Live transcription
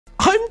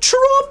I'm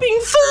dropping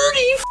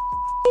 31!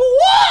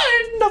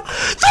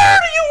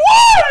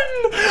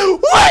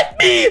 Let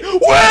me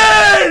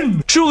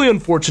win! Truly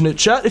unfortunate,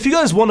 chat. If you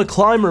guys want to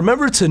climb,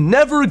 remember to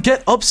never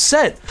get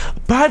upset.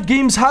 Bad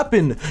games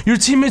happen. Your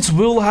teammates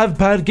will have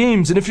bad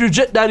games. And if you're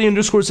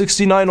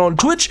jettdaddy_69 on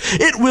Twitch,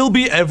 it will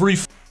be every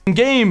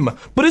game.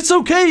 But it's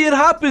okay, it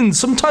happens.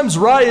 Sometimes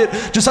Riot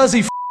just has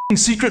a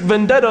secret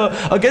vendetta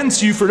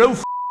against you for no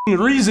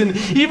reason,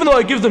 even though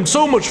I give them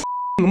so much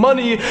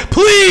money.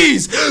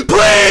 Please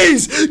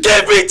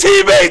give me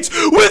teammates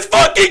with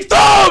fucking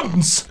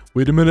thumbs.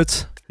 Wait a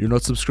minute, you're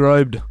not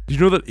subscribed. Did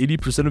you know that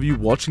 80% of you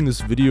watching this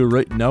video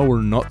right now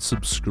are not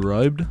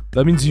subscribed?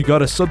 That means you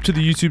gotta sub to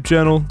the YouTube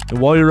channel, and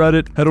while you're at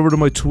it, head over to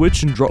my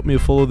Twitch and drop me a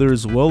follow there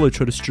as well. I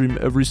try to stream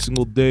every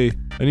single day.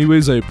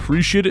 Anyways, I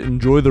appreciate it.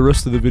 Enjoy the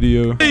rest of the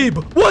video. Babe,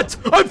 what?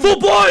 I'm full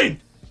blind!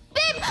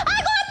 Babe, I got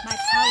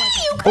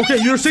Okay,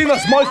 you're saying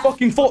that's my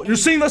fucking fault. You're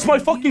saying that's my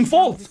fucking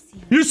fault.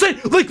 You're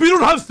saying, like, we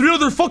don't have 3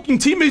 other fucking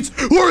teammates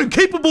who are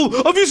incapable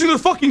of using their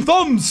fucking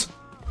thumbs.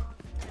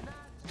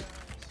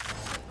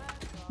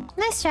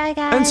 Nice try,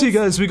 guys. NC,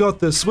 guys, we got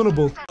this.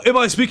 Winnable. Am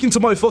I speaking to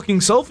my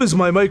fucking self? Is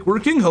my mic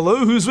working?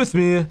 Hello? Who's with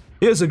me?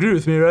 You guys agree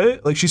with me,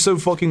 right? Like, she's so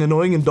fucking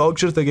annoying and dog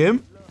shit at the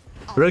game.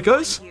 Right,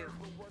 guys?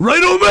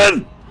 Right,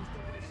 Omen?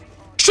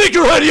 Shake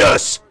your head,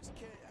 yes!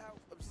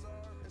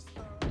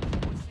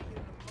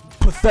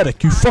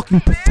 Pathetic, you fucking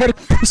pathetic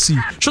pussy.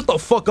 Shut the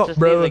fuck up, just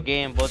bro. Play the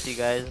game, both you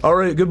guys.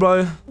 Alright,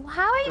 goodbye.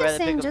 How are you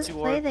saying just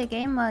play the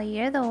game while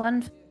you're the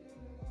one?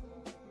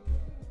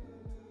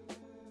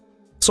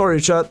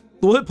 Sorry, chat.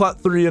 We'll hit Plat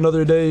 3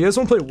 another day. You guys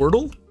want to play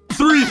Wordle?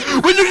 3!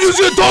 When you're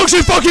using a dog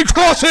shit fucking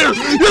crosshair!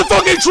 You're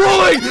fucking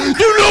trolling!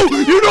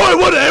 You know I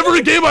won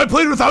every game I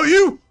played without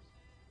you!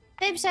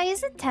 Babe, should I use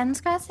the 10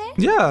 crosshair?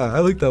 Yeah, I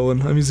like that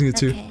one. I'm using it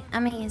too. Okay,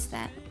 I'm gonna use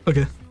that.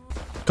 Okay.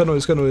 Cut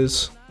noise, cut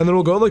noise. And then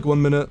we'll go like 1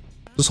 minute.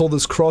 Just hold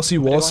this crossy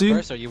wassy.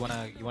 First, or you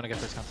wanna get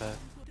first combat?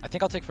 I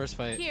think I'll take first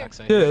fight.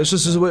 Backside. Yeah, it's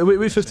just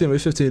wait 15,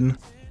 wait 15.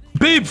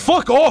 Babe,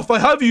 fuck off! I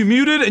have you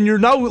muted and you're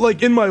now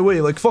like in my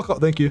way. Like fuck off,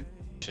 thank you.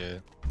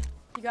 Shit.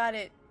 You got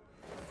it.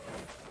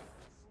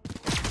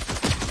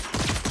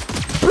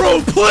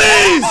 Bro,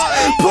 please!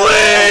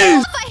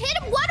 Please! If I hit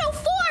him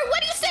 104,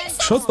 what do you say?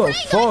 Shut the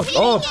fuck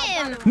up.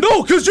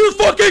 No, cause you're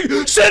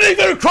fucking sitting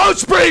there crouch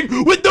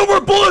spraying with no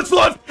more bullets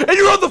left and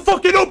you're on the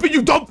fucking open,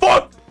 you dumb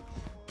fuck!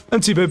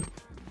 MT, babe.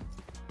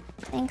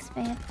 Thanks,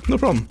 babe. No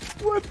problem.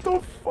 What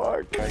the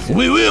fuck?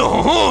 Oui,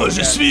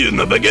 je suis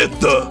une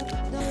baguette.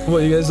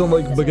 What, you guys don't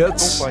like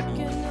baguettes?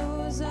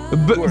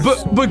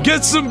 But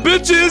get some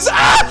bitches!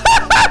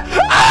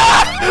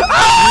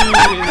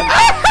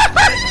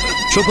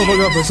 Shut the fuck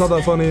up, it's not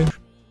that funny.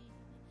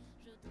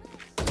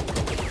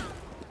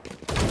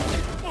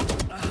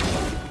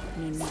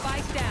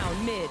 Spike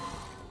down mid.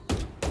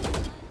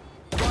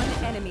 One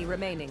enemy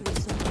remaining.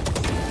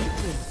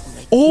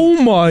 Oh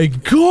my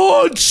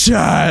god,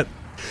 chat!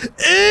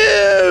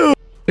 Ew!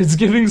 It's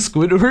giving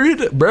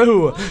Squidward?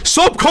 Bro,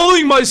 stop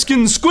calling my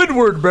skin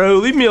Squidward, bro!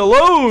 Leave me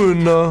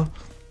alone!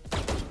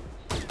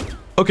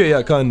 Okay,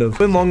 yeah, kind of.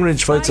 In long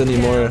range fights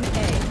anymore.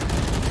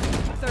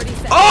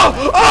 Oh,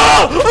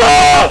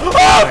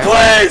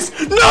 please!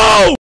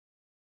 No!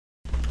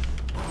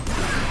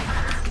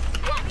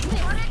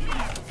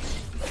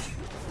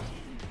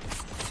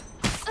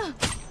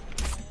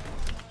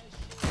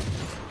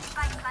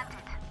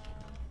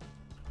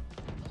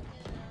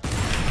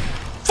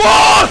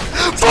 Fuck!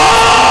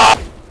 Fuck!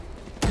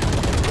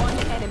 One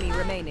enemy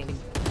remaining.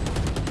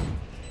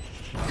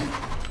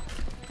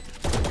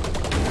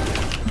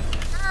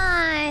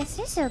 Nice,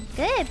 you're so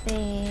good,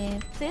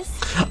 babe.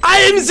 I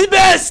am the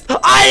best!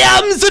 I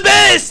am the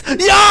best!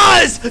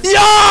 Yes!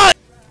 Yes!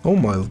 Oh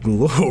my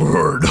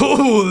lord.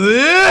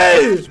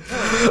 Holy!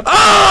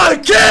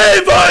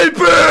 Okay,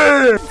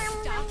 Viper!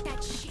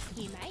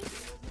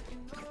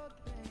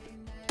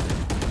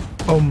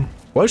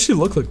 Why does she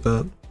look like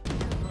that?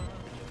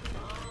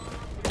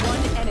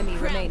 One enemy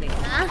remaining.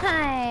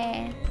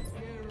 Hi.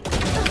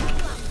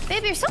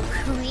 Babe, you're so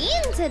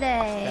clean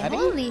today. Daddy?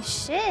 Holy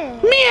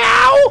shit.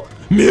 Meow!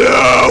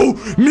 Meow!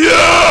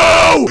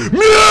 Meow!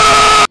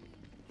 Meow!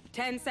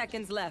 10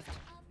 seconds left.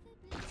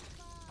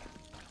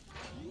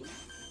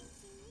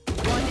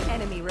 One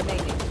enemy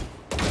remaining.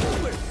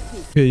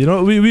 Okay, you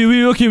know, we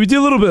did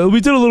a little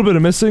bit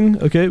of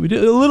missing. Okay, we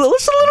did a little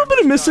bit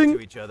of missing,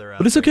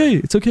 but it's okay.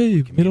 It's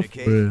okay. We made up for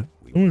it.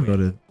 Don't worry about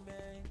it.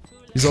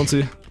 He's on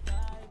to.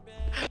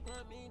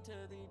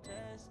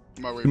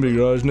 In the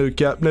garage, no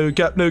cap, no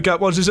cap, no cap.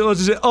 Watch this, watch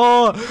this.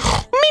 Oh, me.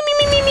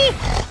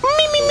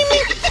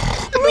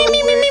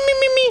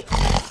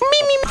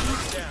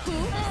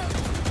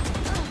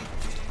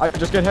 I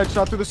just get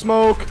headshot through the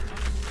smoke.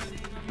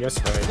 Yes,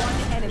 right.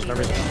 There's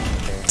everything.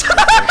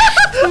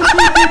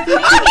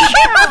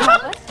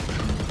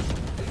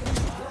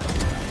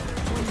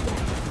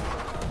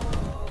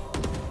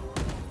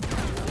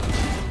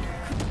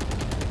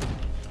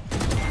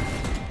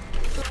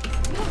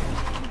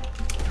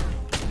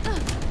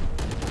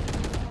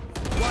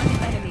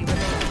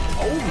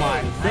 Oh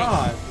my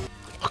god.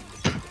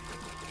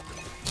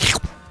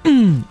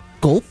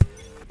 Gulp.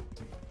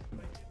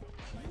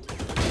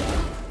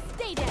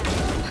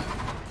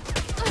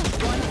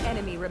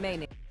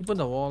 open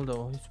the wall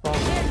though. He's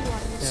probably...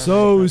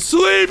 So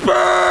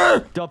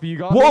sleeper. W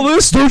got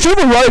Wallace, don't you have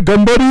a riot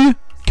gun buddy?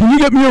 Can you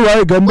get me a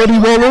riot gun buddy,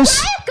 Wallace?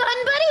 Riot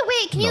gun buddy?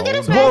 Wait, can you get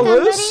us riot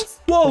gun buddies?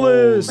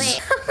 Wallace.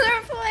 Wait,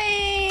 they're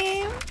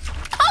flame.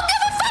 I'll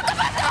give a fuck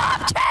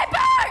about the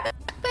chamber!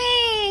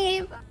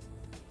 Babe.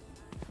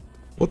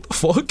 What the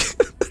fuck?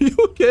 Are you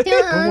okay?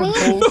 Donnie? No,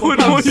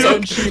 I'm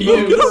scared.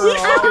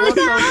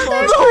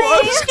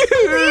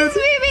 Please,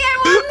 baby, I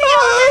want the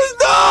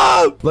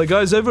Stop! Like,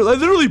 guys, I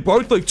literally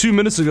barked like 2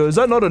 minutes ago. Is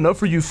that not enough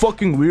for you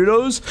fucking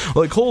weirdos?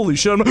 Like, holy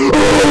shit.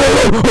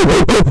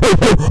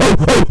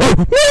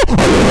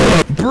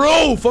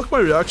 Bro, fuck my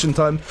reaction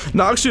time.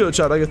 No, actually,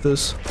 chat, I get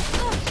this.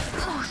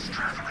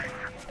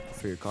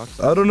 for your cock.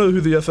 I don't know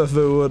who the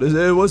FFO was.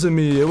 It wasn't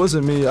me. It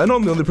wasn't me. I know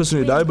I'm the only person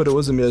who died, but it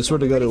wasn't me. I swear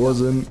to God, it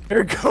wasn't.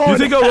 You're going. You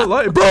think I would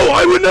lie? Bro,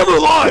 I would never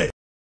lie!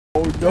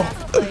 Oh no.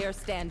 Player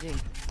standing.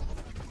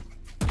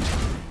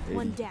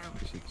 One down.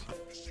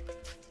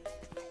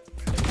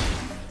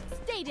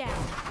 Stay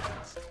down.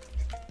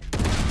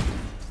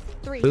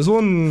 Three. There's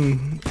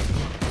one...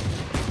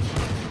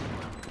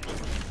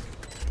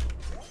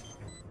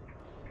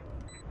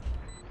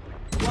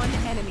 One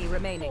enemy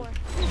remaining.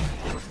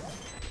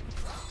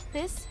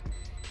 This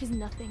is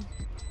nothing.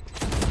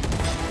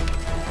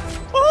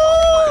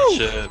 Oh!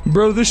 Shit.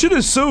 Bro, this shit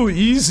is so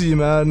easy,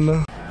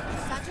 man.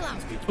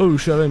 Oh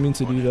shit, I didn't mean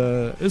to do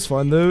that. It's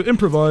fine though.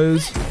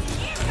 Improvise.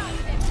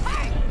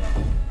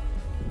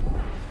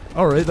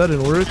 Alright, that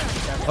didn't work.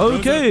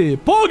 Okay,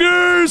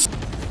 poggers!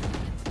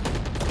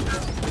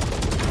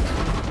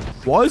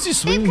 Why is he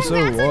swinging so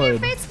Congrats on your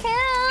wide? first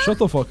kill. Shut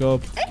the fuck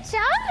up. Good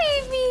job,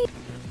 baby.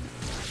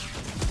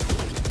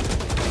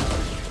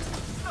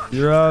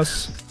 Your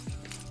ass.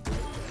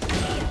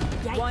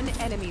 One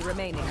enemy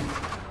remaining.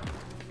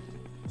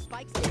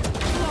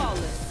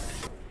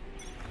 Flawless.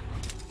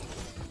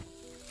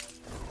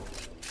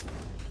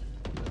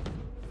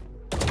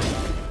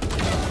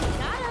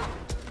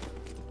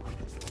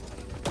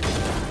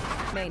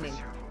 Remaining.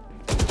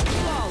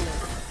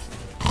 Flawless.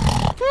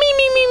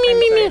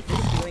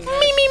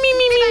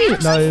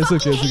 Nah, it's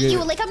okay, it's okay.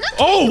 You, like, I'm not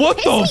Oh, what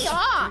piss the me f-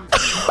 off.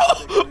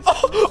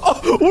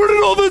 Where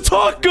did all the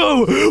talk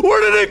go?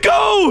 Where did it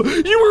go?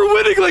 You were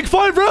winning like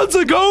 5 rounds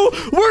ago.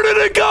 Where did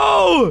it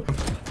go?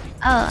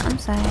 Oh, I'm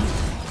sorry.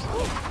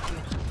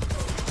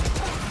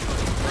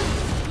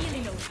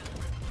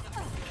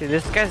 Dude,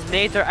 this guy's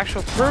nades are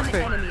actually One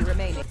perfect. enemy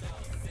remaining.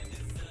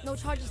 No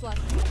charges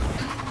left.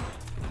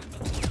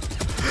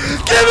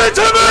 Give it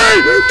to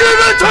me! Give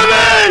it to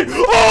me!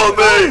 Oh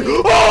me!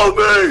 Oh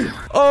me!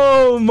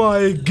 Oh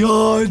my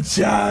God,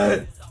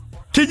 chat.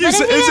 Can you What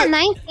say? is Is it at it?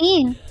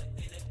 19?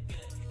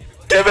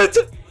 Give it.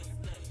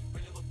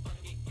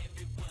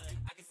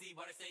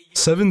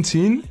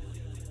 17.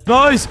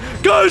 Nice.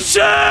 Go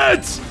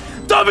shit!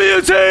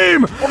 W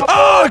team.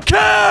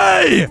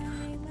 Okay.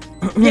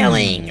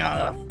 Yelling.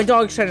 My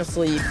dog's trying to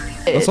sleep.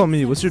 That's not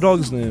me. What's your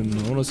dog's name?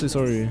 I want to say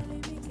sorry.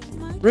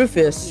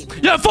 Rufus.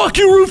 Yeah, fuck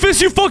you, Rufus,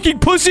 you fucking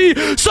pussy!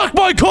 Suck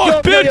my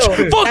cock, bitch!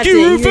 Fuck That's you,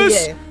 it, he's a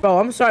Rufus! gang. Bro,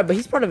 I'm sorry, but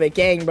he's part of a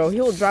gang, bro.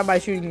 He'll drive by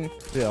shooting.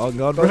 Yeah, oh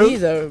God, Bro, bro.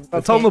 he's a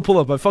Tell him to pull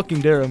up. I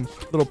fucking dare him.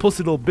 Little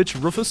pussy, little bitch,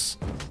 Rufus.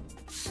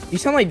 You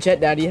sound like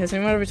Jet Daddy. Has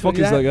anyone ever told Fuck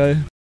you is that? that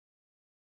guy?